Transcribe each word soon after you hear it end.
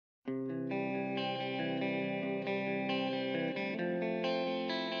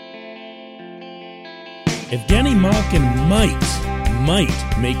Evgeny Malkin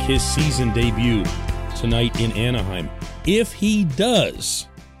might make his season debut tonight in Anaheim. If he does,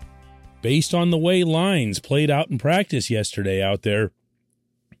 based on the way lines played out in practice yesterday out there,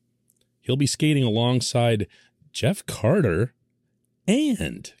 he'll be skating alongside Jeff Carter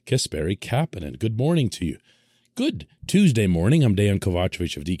and Kasperi Kapanen. Good morning to you. Good Tuesday morning. I'm Dejan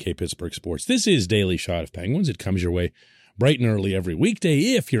Kovacevic of DK Pittsburgh Sports. This is Daily Shot of Penguins. It comes your way bright and early every weekday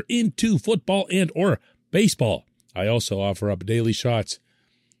if you're into football and or baseball. I also offer up daily shots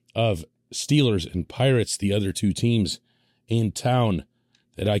of Steelers and Pirates, the other two teams in town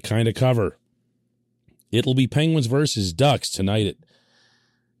that I kind of cover. It'll be Penguins versus Ducks tonight at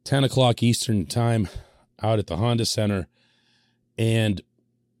 10 o'clock Eastern time out at the Honda Center. And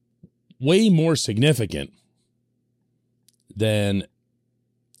way more significant than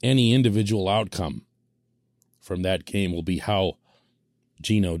any individual outcome from that game will be how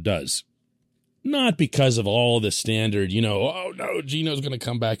Gino does. Not because of all the standard, oh no, Gino's going to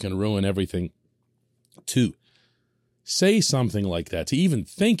come back and ruin everything. To say something like that, to even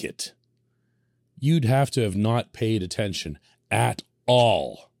think it, you'd have to have not paid attention at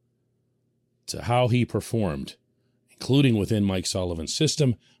all to how he performed, including within Mike Sullivan's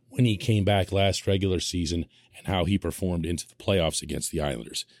system when he came back last regular season and how he performed into the playoffs against the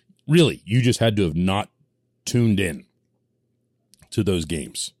Islanders. Really, you just had to have not tuned in to those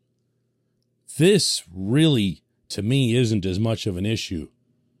games. This really, to me, isn't as much of an issue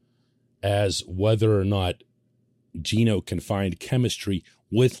as whether or not Gino can find chemistry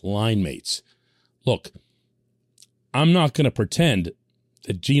with line mates. Look, I'm not going to pretend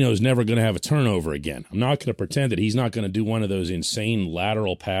that Gino's never going to have a turnover again. I'm not going to pretend that he's not going to do one of those insane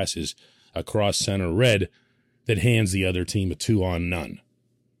lateral passes across center red that hands the other team a 2-on-none.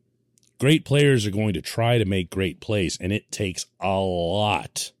 Great players are going to try to make great plays, and it takes a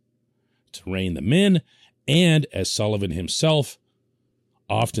lot to rein them in. And as Sullivan himself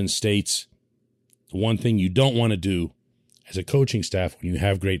often states, the one thing you don't want to do as a coaching staff when you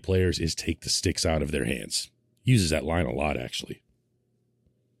have great players is take the sticks out of their hands. He uses that line a lot, actually.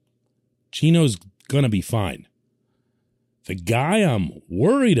 Gino's going to be fine. The guy I'm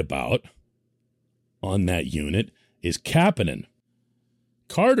worried about on that unit is Kapanen.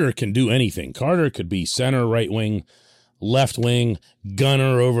 Carter can do anything. Carter could be center, right wing, left wing,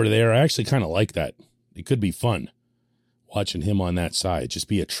 gunner over there. I actually kind of like that. It could be fun watching him on that side, just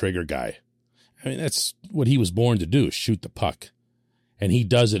be a trigger guy. I mean, that's what he was born to do, is shoot the puck. And he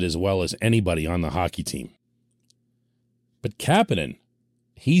does it as well as anybody on the hockey team. But Kapanen,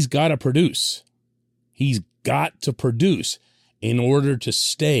 he's got to produce. He's got to produce in order to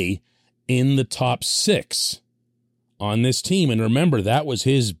stay in the top 6 on this team. And remember, that was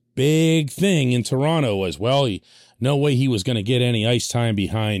his big thing in Toronto as well. No way he was going to get any ice time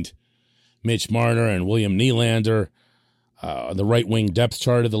behind Mitch Marner and William Nylander, the right wing depth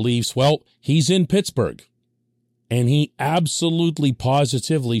chart of the Leafs. Well, he's in Pittsburgh, and he absolutely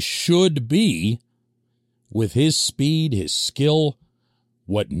positively should be, with his speed, his skill,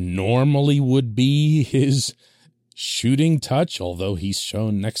 what normally would be his shooting touch, although he's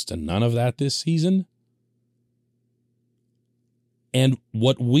shown next to none of that this season. And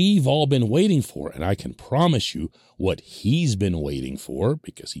what we've all been waiting for, and I can promise you what he's been waiting for,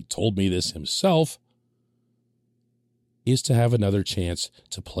 because he told me this himself, is to have another chance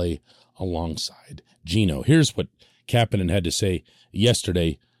to play alongside Gino. Here's what Kapanen had to say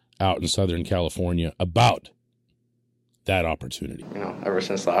yesterday out in Southern California about that opportunity. Ever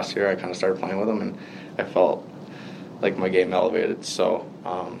since last year, I kind of started playing with him, and I felt like my game elevated. So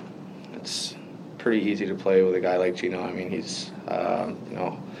it's pretty easy to play with a guy like Gino. I mean, he's,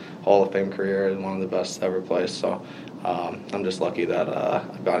 Hall of Fame career and one of the best to ever play. So I'm just lucky that I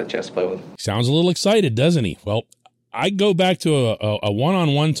got a chance to play with him. Sounds a little excited, doesn't he? Well, I go back to a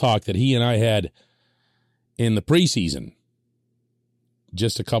one-on-one talk that he and I had in the preseason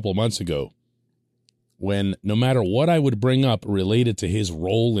just a couple of months ago, when no matter what I would bring up related to his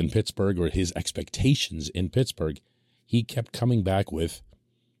role in Pittsburgh or his expectations in Pittsburgh, he kept coming back with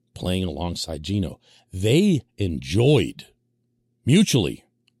playing alongside Gino. They enjoyed, mutually,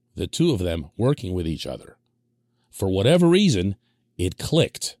 the two of them working with each other. For whatever reason, it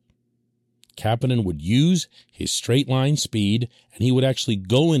clicked. Kapanen would use his straight line speed, and he would actually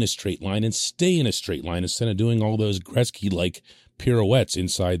go in a straight line and stay in a straight line instead of doing all those Gretzky-like pirouettes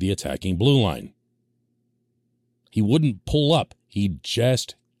inside the attacking blue line. He wouldn't pull up. He'd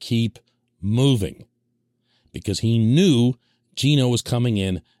just keep moving because he knew Gino was coming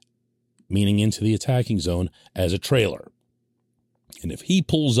in, meaning into the attacking zone, as a trailer. And if he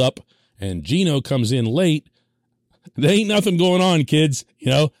pulls up and Gino comes in late, There ain't nothing going on, kids.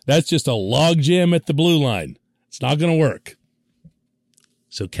 That's just a log jam at the blue line. It's not going to work.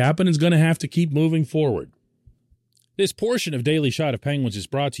 So Kapanen's going to have to keep moving forward. This portion of Daily Shot of Penguins is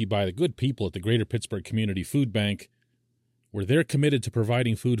brought to you by the good people at the Greater Pittsburgh Community Food Bank, where they're committed to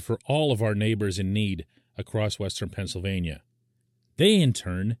providing food for all of our neighbors in need across Western Pennsylvania. They, in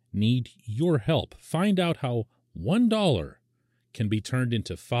turn, need your help. Find out how $1 can be turned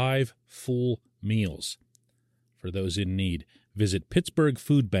into 5 full meals for those in need. Visit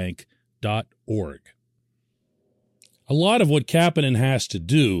pittsburghfoodbank.org. A lot of what Kapanen has to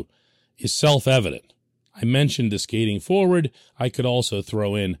do is self-evident. I mentioned the skating forward. I could also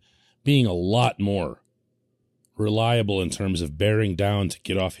throw in being a lot more reliable in terms of bearing down to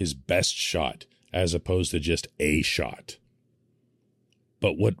get off his best shot as opposed to just a shot.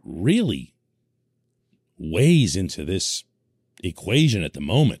 But what really weighs into this equation at the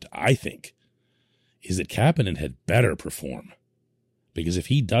moment, I think, is that Kapanen had better perform. Because if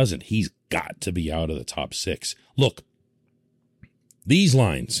he doesn't, he's got to be out of the top 6. Look, these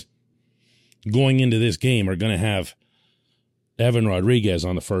lines going into this game are going to have Evan Rodriguez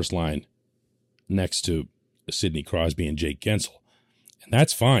on the first line next to Sidney Crosby and Jake Gensel. And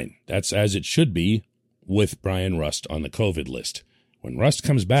that's fine. That's as it should be with Brian Rust on the COVID list. When Rust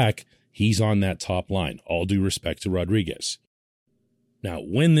comes back, he's on that top line. All due respect to Rodriguez. Now,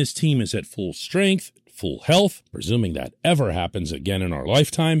 when this team is at full strength, full health, presuming that ever happens again in our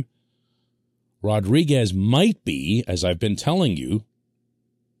lifetime, Rodriguez might be, as I've been telling you,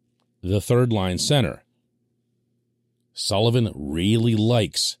 the third-line center. Sullivan really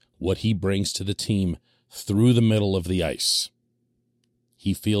likes what he brings to the team through the middle of the ice.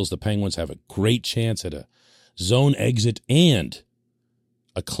 He feels the Penguins have a great chance at a zone exit and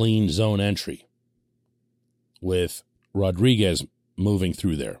a clean zone entry with Rodriguez moving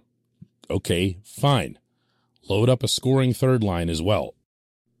through there. Okay, fine. Load up a scoring third line as well.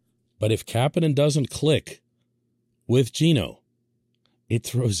 But if Kapanen doesn't click with Gino, it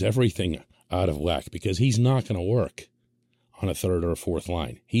throws everything out of whack because he's not going to work on a third or a fourth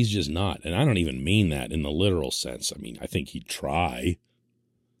line. He's just not. And I don't even mean that in the literal sense. I mean, I think he'd try.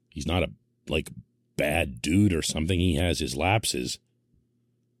 He's not a, bad dude or something. He has his lapses.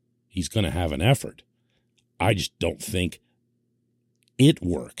 He's going to have an effort. I just don't think it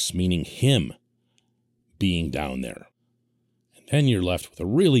works, meaning him being down there. And then you're left with a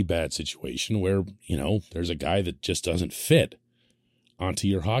really bad situation where, there's a guy that just doesn't fit onto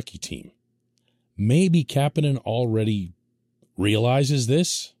your hockey team. Maybe Kapanen already realizes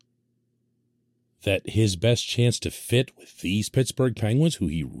this, that his best chance to fit with these Pittsburgh Penguins, who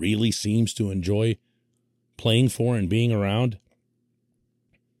he really seems to enjoy playing for and being around,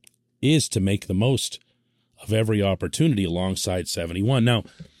 is to make the most of every opportunity alongside 71. Now,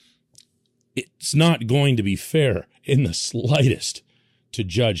 it's not going to be fair in the slightest to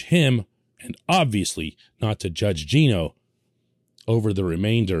judge him, and obviously not to judge Gino over the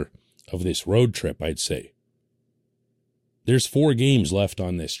remainder of this road trip, I'd say. There's 4 games left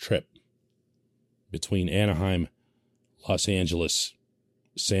on this trip between Anaheim, Los Angeles,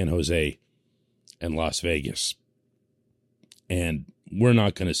 San Jose, and Las Vegas. And we're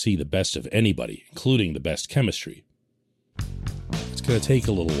not going to see the best of anybody, including the best chemistry. It's going to take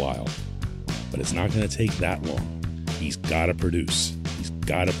a little while, but it's not going to take that long. He's got to produce. He's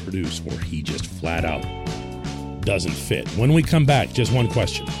got to produce, or he just flat out doesn't fit. When we come back, just one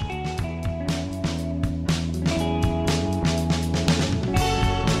question.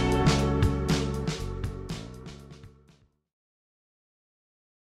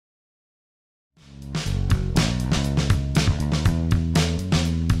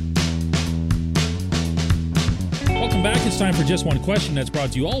 Time for Just One Question that's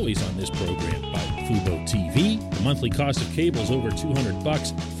brought to you always on this program by Fubo TV. The monthly cost of cable is over $200.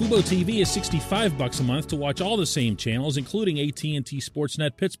 Fubo TV is $65 a month to watch all the same channels, including AT&T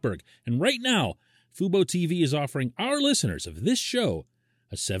Sportsnet Pittsburgh. And right now, Fubo TV is offering our listeners of this show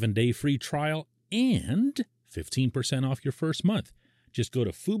a 7-day free trial and 15% off your first month. Just go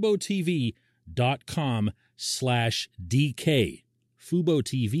to FuboTV.com/DK.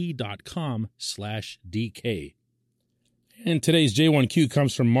 FuboTV.com/DK. And today's J1Q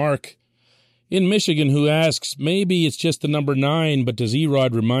comes from Mark in Michigan, who asks, maybe it's just the number 9, but does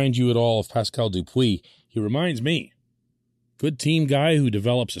Erod remind you at all of Pascal Dupuis? He reminds me. Good team guy who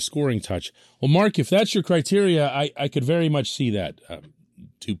develops a scoring touch. Well, Mark, if that's your criteria, I could very much see that.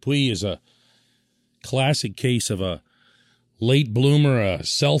 Dupuis is a classic case of a late bloomer, a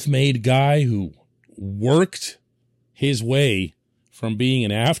self-made guy who worked his way from being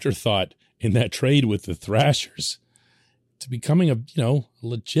an afterthought in that trade with the Thrashers to becoming a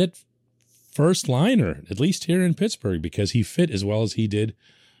legit first liner, at least here in Pittsburgh, because he fit as well as he did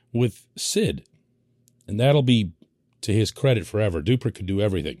with Sid. And that'll be to his credit forever. Duper could do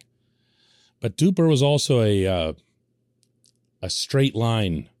everything. But Duper was also a straight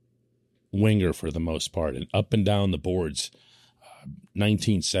line winger for the most part, and up and down the boards,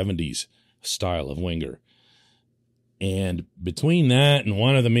 1970s style of winger. And between that and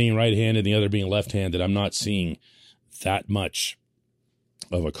one of them being right-handed and the other being left-handed, I'm not seeing that much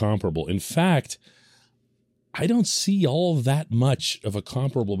of a comparable. In fact, I don't see all that much of a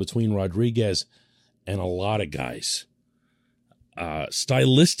comparable between Rodriguez and a lot of guys.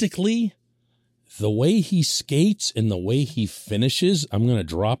 Stylistically, the way he skates and the way he finishes, I'm going to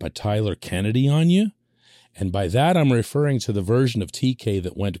drop a Tyler Kennedy on you. And by that, I'm referring to the version of TK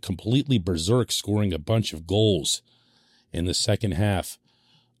that went completely berserk, scoring a bunch of goals in the second half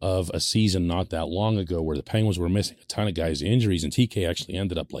of a season not that long ago where the Penguins were missing a ton of guys to injuries, and TK actually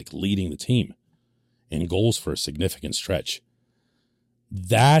ended up like leading the team in goals for a significant stretch.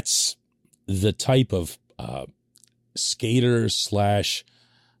 That's the type of skater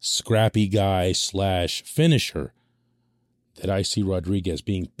 / scrappy guy / finisher that I see Rodriguez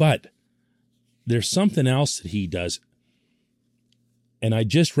being. But there's something else that he does, and I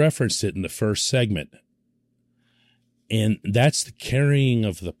just referenced it in the first segment, and that's the carrying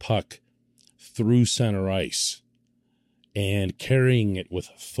of the puck through center ice and carrying it with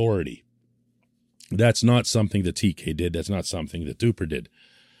authority. That's not something that TK did. That's not something that Duper did.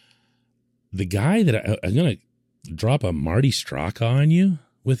 The guy that I'm going to drop a Marty Straka on you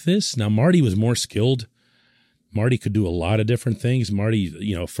with this. Now, Marty was more skilled. Marty could do a lot of different things. Marty,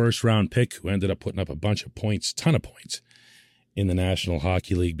 first round pick who ended up putting up a bunch of points, ton of points in the National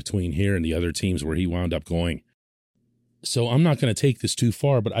Hockey League between here and the other teams where he wound up going. So I'm not going to take this too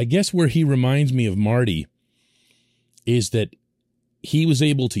far, but I guess where he reminds me of Marty is that he was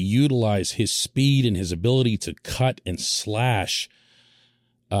able to utilize his speed and his ability to cut and slash,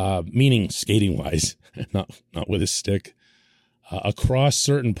 meaning skating-wise, not with his stick, across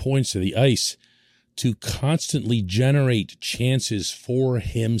certain points of the ice to constantly generate chances for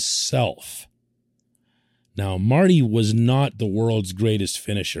himself. Now, Marty was not the world's greatest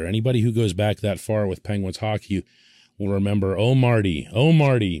finisher. Anybody who goes back that far with Penguins hockey will remember, oh,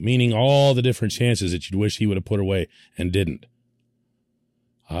 Marty, meaning all the different chances that you'd wish he would have put away and didn't.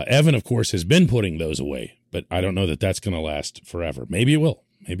 Evan, of course, has been putting those away, but I don't know that that's going to last forever. Maybe it will.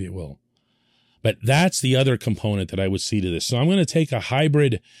 But that's the other component that I would see to this. So I'm going to take a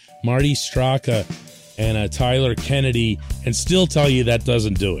hybrid Marty Straka and a Tyler Kennedy and still tell you that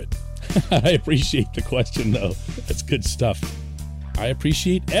doesn't do it. I appreciate the question, though. That's good stuff. I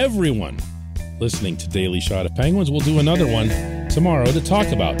appreciate everyone listening to Daily Shot of Penguins. We'll do another one tomorrow to talk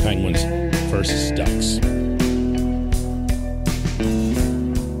about Penguins versus Ducks.